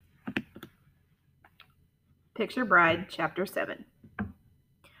Picture Bride, Chapter 7.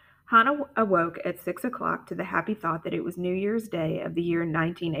 Hannah awoke at 6 o'clock to the happy thought that it was New Year's Day of the year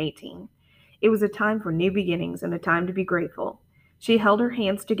 1918. It was a time for new beginnings and a time to be grateful. She held her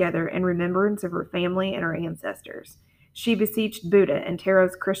hands together in remembrance of her family and her ancestors. She beseeched Buddha and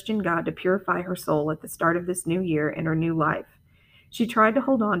Taro's Christian God to purify her soul at the start of this new year and her new life. She tried to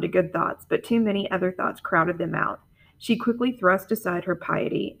hold on to good thoughts, but too many other thoughts crowded them out. She quickly thrust aside her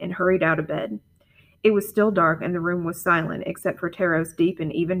piety and hurried out of bed. It was still dark and the room was silent except for Taro's deep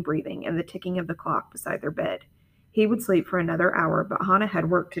and even breathing and the ticking of the clock beside their bed. He would sleep for another hour, but Hannah had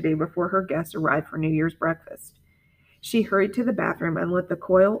work to do before her guests arrived for New Year's breakfast. She hurried to the bathroom and lit the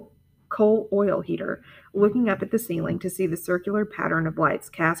coal oil heater, looking up at the ceiling to see the circular pattern of lights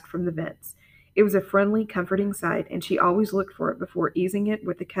cast from the vents. It was a friendly, comforting sight, and she always looked for it before easing it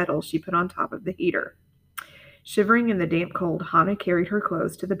with the kettle she put on top of the heater. Shivering in the damp cold, Hannah carried her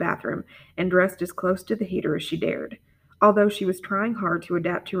clothes to the bathroom and dressed as close to the heater as she dared. Although she was trying hard to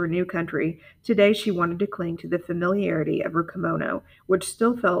adapt to her new country, today she wanted to cling to the familiarity of her kimono, which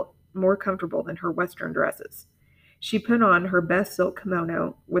still felt more comfortable than her Western dresses. She put on her best silk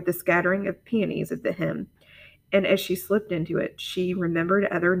kimono with a scattering of peonies at the hem, and as she slipped into it, she remembered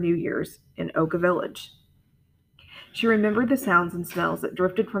other New Years in Oka Village. She remembered the sounds and smells that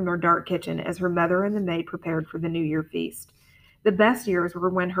drifted from their dark kitchen as her mother and the maid prepared for the New Year feast. The best years were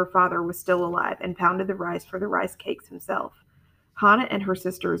when her father was still alive and pounded the rice for the rice cakes himself. Hannah and her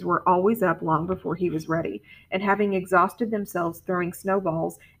sisters were always up long before he was ready, and having exhausted themselves throwing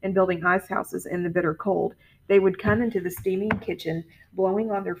snowballs and building ice houses in the bitter cold, they would come into the steaming kitchen, blowing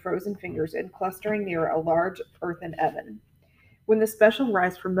on their frozen fingers and clustering near a large earthen oven. When the special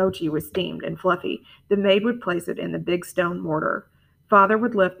rice for mochi was steamed and fluffy, the maid would place it in the big stone mortar. Father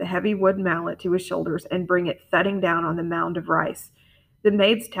would lift the heavy wood mallet to his shoulders and bring it thudding down on the mound of rice. The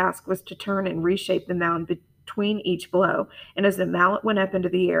maid's task was to turn and reshape the mound between each blow, and as the mallet went up into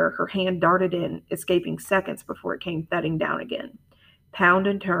the air, her hand darted in, escaping seconds before it came thudding down again. Pound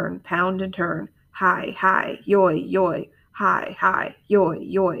and turn, hi, hi, yoy, yoy, hi, hi, yoy,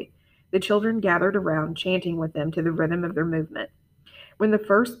 yoy. The children gathered around, chanting with them to the rhythm of their movement. When the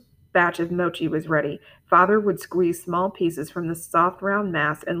first batch of mochi was ready, Father would squeeze small pieces from the soft round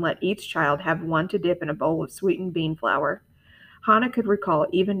mass and let each child have one to dip in a bowl of sweetened bean flour. Hannah could recall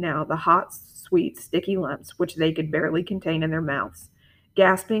even now the hot, sweet, sticky lumps which they could barely contain in their mouths.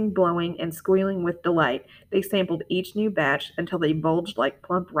 Gasping, blowing, and squealing with delight, they sampled each new batch until they bulged like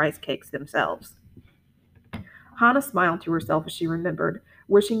plump rice cakes themselves. Hannah smiled to herself as she remembered,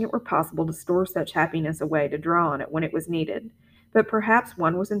 wishing it were possible to store such happiness away to draw on it when it was needed. But perhaps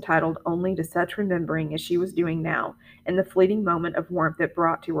one was entitled only to such remembering as she was doing now, and the fleeting moment of warmth it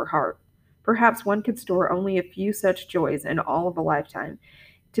brought to her heart. Perhaps one could store only a few such joys in all of a lifetime,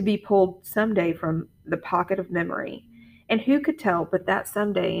 to be pulled some day from the pocket of memory. And who could tell but that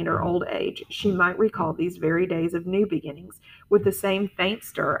some day in her old age she might recall these very days of new beginnings with the same faint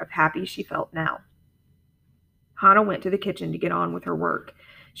stir of happy she felt now. Hannah went to the kitchen to get on with her work.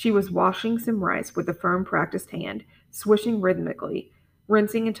 She was washing some rice with a firm, practiced hand, swishing rhythmically,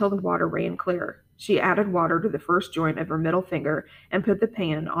 rinsing until the water ran clear. She added water to the first joint of her middle finger and put the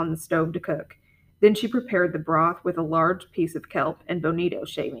pan on the stove to cook. Then she prepared the broth with a large piece of kelp and bonito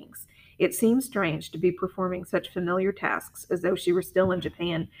shavings. It seemed strange to be performing such familiar tasks as though she were still in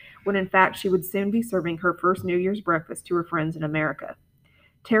Japan, when in fact she would soon be serving her first New Year's breakfast to her friends in America.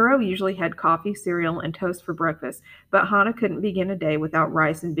 Taro usually had coffee, cereal, and toast for breakfast, but Hannah couldn't begin a day without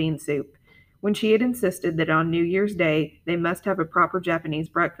rice and bean soup. When she had insisted that on New Year's Day they must have a proper Japanese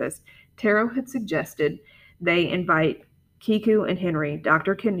breakfast, Taro had suggested they invite Kiku and Henry,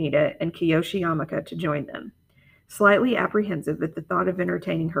 Dr. Kaneda, and Kiyoshi Yamaka to join them. Slightly apprehensive at the thought of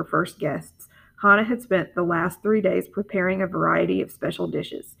entertaining her first guests, Hannah had spent the last 3 days preparing a variety of special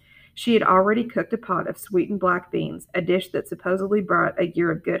dishes. She had already cooked a pot of sweetened black beans, a dish that supposedly brought a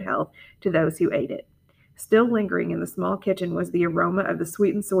year of good health to those who ate it. Still lingering in the small kitchen was the aroma of the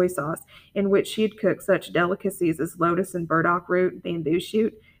sweetened soy sauce, in which she had cooked such delicacies as lotus and burdock root, bamboo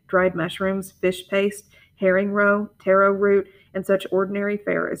shoot, dried mushrooms, fish paste, herring roe, taro root, and such ordinary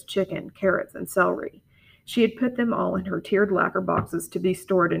fare as chicken, carrots, and celery. She had put them all in her tiered lacquer boxes to be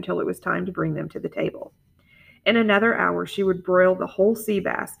stored until it was time to bring them to the table. In another hour she would broil the whole sea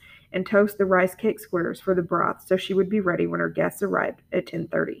bass and toast the rice cake squares for the broth so she would be ready when her guests arrived at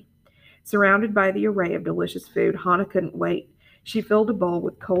 10:30. Surrounded by the array of delicious food, Hannah couldn't wait. She filled a bowl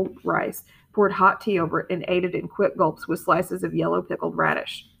with cold rice, poured hot tea over it, and ate it in quick gulps with slices of yellow pickled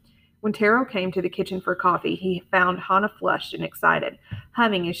radish. When Taro came to the kitchen for coffee, he found Hannah flushed and excited,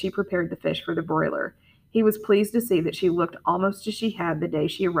 humming as she prepared the fish for the broiler. He was pleased to see that she looked almost as she had the day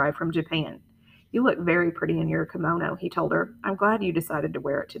she arrived from Japan. "You look very pretty in your kimono," he told her. "I'm glad you decided to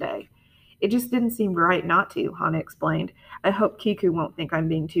wear it today." "It just didn't seem right not to," Hana explained. "I hope Kiku won't think I'm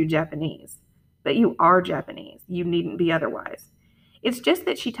being too Japanese." "But you are Japanese. You needn't be otherwise." "It's just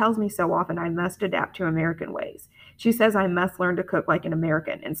that she tells me so often I must adapt to American ways. She says I must learn to cook like an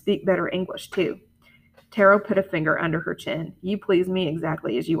American and speak better English, too." Taro put a finger under her chin. "You please me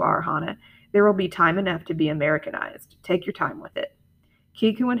exactly as you are, Hana. There will be time enough to be Americanized. Take your time with it."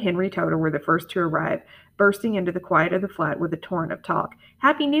 Kiku and Henry Toto were the first to arrive, bursting into the quiet of the flat with a torrent of talk.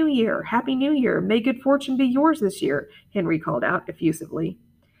 "Happy New Year! Happy New Year! May good fortune be yours this year!" Henry called out effusively.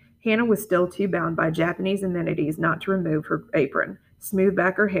 Hannah was still too bound by Japanese amenities not to remove her apron, smooth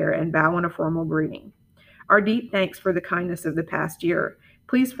back her hair, and bow in a formal greeting. "Our deep thanks for the kindness of the past year.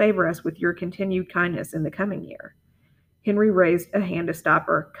 Please favor us with your continued kindness in the coming year." Henry raised a hand to stop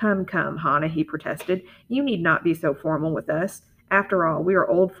her. "Come, come, Hannah," he protested. "You need not be so formal with us. After all, we are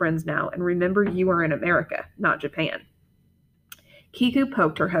old friends now, and remember you are in America, not Japan." Kiku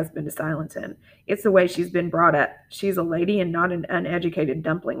poked her husband to silence him. "It's the way she's been brought up. She's a lady and not an uneducated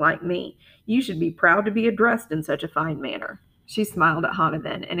dumpling like me. You should be proud to be addressed in such a fine manner." She smiled at Hana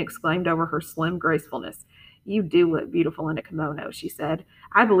then and exclaimed over her slim gracefulness. "You do look beautiful in a kimono," she said.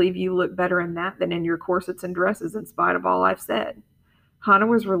 "I believe you look better in that than in your corsets and dresses, in spite of all I've said." Hana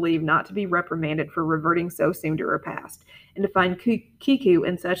was relieved not to be reprimanded for reverting so soon to her past, and to find Kiku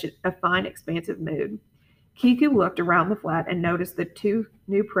in such a fine, expansive mood. Kiku looked around the flat and noticed the two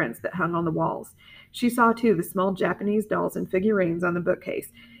new prints that hung on the walls. She saw, too, the small Japanese dolls and figurines on the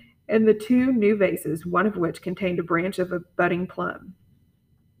bookcase, and the two new vases, one of which contained a branch of a budding plum.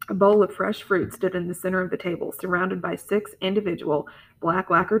 A bowl of fresh fruit stood in the center of the table, surrounded by 6 individual black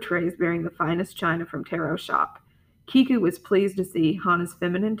lacquer trays bearing the finest china from Taro's shop. Kiku was pleased to see Hana's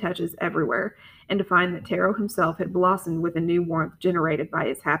feminine touches everywhere, and to find that Taro himself had blossomed with a new warmth generated by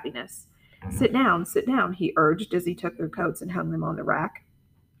his happiness. Sit down, he urged as he took their coats and hung them on the rack.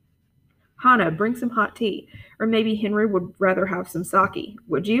 "Hana, bring some hot tea, or maybe Henry would rather have some sake,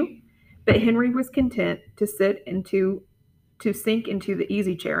 would you?" But Henry was content to sink into the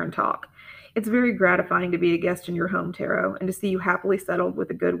easy chair and talk. "It's very gratifying to be a guest in your home, Taro, and to see you happily settled with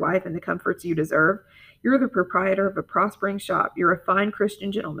a good wife and the comforts you deserve. You're the proprietor of a prospering shop. You're a fine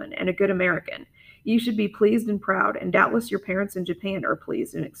Christian gentleman and a good American. You should be pleased and proud, and doubtless your parents in Japan are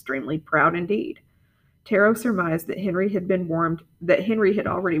pleased and extremely proud indeed." Taro surmised that Henry had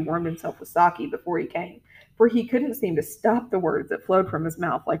already warmed himself with sake before he came, for he couldn't seem to stop the words that flowed from his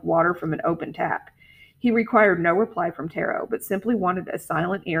mouth like water from an open tap. He required no reply from Taro, but simply wanted a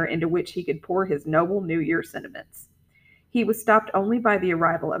silent ear into which he could pour his noble New Year sentiments. He was stopped only by the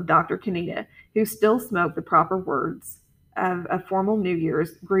arrival of Dr. Kaneda, who still smoked the proper words of a formal New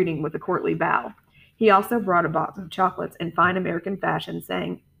Year's greeting with a courtly bow. He also brought a box of chocolates in fine American fashion,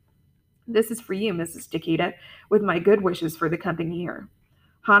 saying, "This is for you, Mrs. Takeda, with my good wishes for the coming year."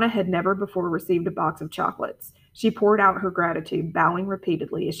 Hana had never before received a box of chocolates. She poured out her gratitude, bowing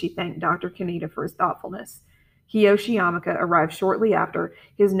repeatedly as she thanked Dr. Kaneda for his thoughtfulness. Kiyoshi Yamaka arrived shortly after,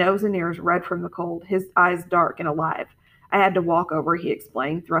 his nose and ears red from the cold, his eyes dark and alive. "I had to walk over," he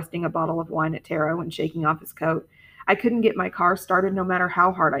explained, thrusting a bottle of wine at Taro and shaking off his coat. "I couldn't get my car started no matter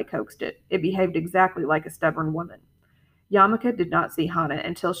how hard I coaxed it. It behaved exactly like a stubborn woman." Yamaka did not see Hana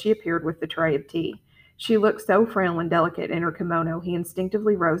until she appeared with the tray of tea. She looked so frail and delicate in her kimono he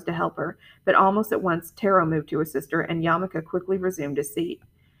instinctively rose to help her, but almost at once Taro moved to assist her, and Yamaka quickly resumed his seat.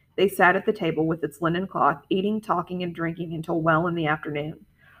 They sat at the table with its linen cloth, eating, talking, and drinking until well in the afternoon.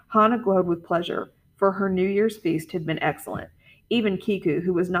 Hana glowed with pleasure, for her New Year's feast had been excellent. Even Kiku,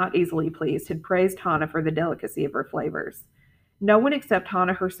 who was not easily pleased, had praised Hana for the delicacy of her flavors. No one except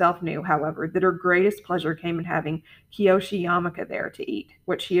Hana herself knew, however, that her greatest pleasure came in having Kiyoshi Yamaka there to eat,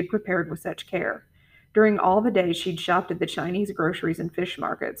 what she had prepared with such care. During all the day she'd shopped at the Chinese groceries and fish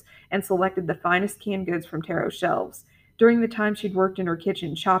markets, and selected the finest canned goods from Taro's shelves. During the time she'd worked in her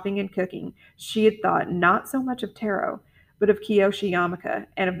kitchen, chopping and cooking, she had thought not so much of Taro, but of Kiyoshi Yamaka,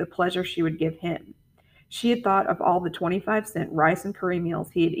 and of the pleasure she would give him. She had thought of all the 25-cent rice and curry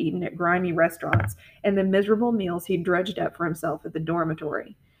meals he had eaten at grimy restaurants, and the miserable meals he'd dredged up for himself at the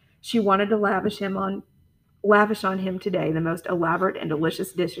dormitory. She wanted to lavish on him today the most elaborate and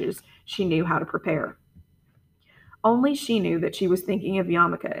delicious dishes she knew how to prepare. Only she knew that she was thinking of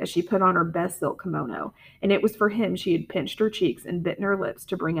Yamaka as she put on her best silk kimono, and it was for him she had pinched her cheeks and bitten her lips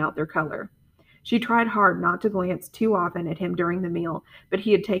to bring out their color. She tried hard not to glance too often at him during the meal, but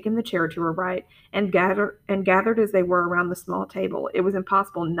he had taken the chair to her right, and gathered as they were around the small table, it was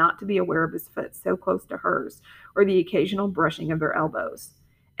impossible not to be aware of his foot so close to hers, or the occasional brushing of their elbows.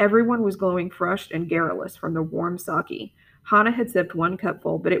 Everyone was glowing flushed and garrulous from the warm sake. Hana had sipped one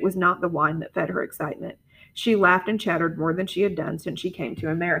cupful, but it was not the wine that fed her excitement. She laughed and chattered more than she had done since she came to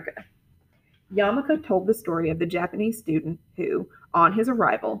America. Yamaka told the story of the Japanese student who, on his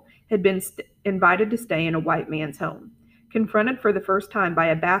arrival, had been invited to stay in a white man's home. Confronted for the first time by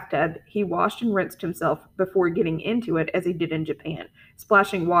a bathtub, he washed and rinsed himself before getting into it as he did in Japan,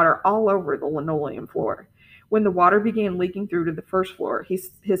 splashing water all over the linoleum floor. When the water began leaking through to the first floor,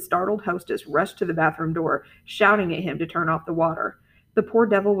 his startled hostess rushed to the bathroom door, shouting at him to turn off the water. The poor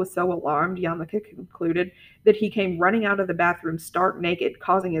devil was so alarmed, Yamaka concluded, that he came running out of the bathroom stark naked,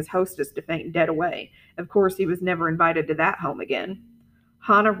 causing his hostess to faint dead away. Of course, he was never invited to that home again.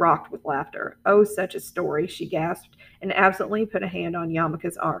 Hana rocked with laughter. Oh, such a story, she gasped, and absently put a hand on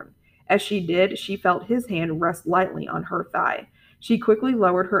Yamaka's arm. As she did, she felt his hand rest lightly on her thigh. She quickly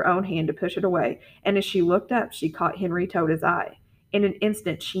lowered her own hand to push it away, and as she looked up, she caught Henry Toda's eye. In an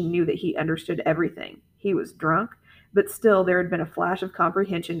instant, she knew that he understood everything. He was drunk, but still there had been a flash of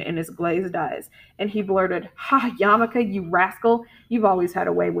comprehension in his glazed eyes, and he blurted, "Ha, Yamaka, you rascal! You've always had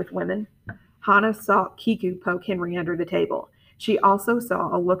a way with women." Hana saw Kiku poke Henry under the table. She also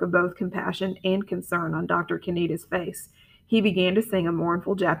saw a look of both compassion and concern on Dr. Kaneda's face. He began to sing a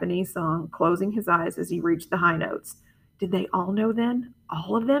mournful Japanese song, closing his eyes as he reached the high notes. Did they all know then?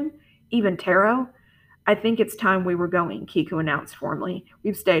 All of them? Even Taro? I think it's time we were going, Kiku announced formally.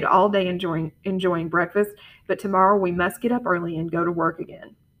 We've stayed all day enjoying breakfast, but tomorrow we must get up early and go to work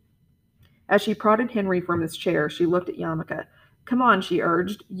again. As she prodded Henry from his chair, she looked at Yamaka. Come on, she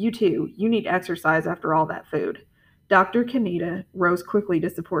urged. You too. You need exercise after all that food. Dr. Kaneda rose quickly to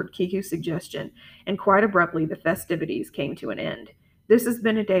support Kiku's suggestion, and quite abruptly the festivities came to an end. This has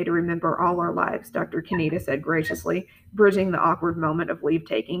been a day to remember all our lives, Dr. Kaneda said graciously, bridging the awkward moment of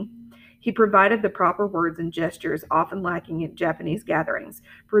leave-taking. He provided the proper words and gestures often lacking in Japanese gatherings,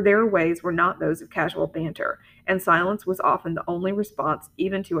 for their ways were not those of casual banter, and silence was often the only response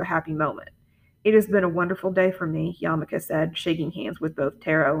even to a happy moment. It has been a wonderful day for me, Yamaka said, shaking hands with both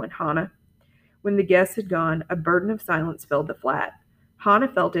Taro and Hana. When the guests had gone, a burden of silence filled the flat. Hana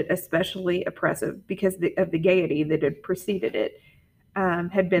felt it especially oppressive because of the gaiety that had preceded it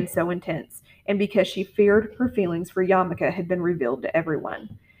had been so intense, and because she feared her feelings for Yamaka had been revealed to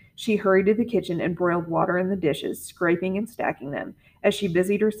everyone. She hurried to the kitchen and boiled water in the dishes, scraping and stacking them, as she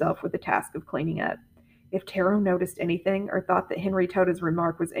busied herself with the task of cleaning up. If Taro noticed anything or thought that Henry Toda's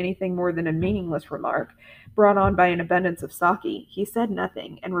remark was anything more than a meaningless remark, brought on by an abundance of sake, he said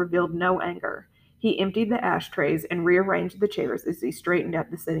nothing and revealed no anger. He emptied the ashtrays and rearranged the chairs as he straightened up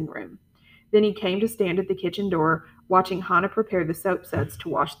the sitting room. Then he came to stand at the kitchen door, watching Hana prepare the soap suds to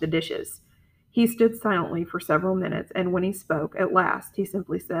wash the dishes. He stood silently for several minutes, and when he spoke, at last, he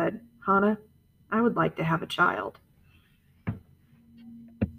simply said, Hana, I would like to have a child.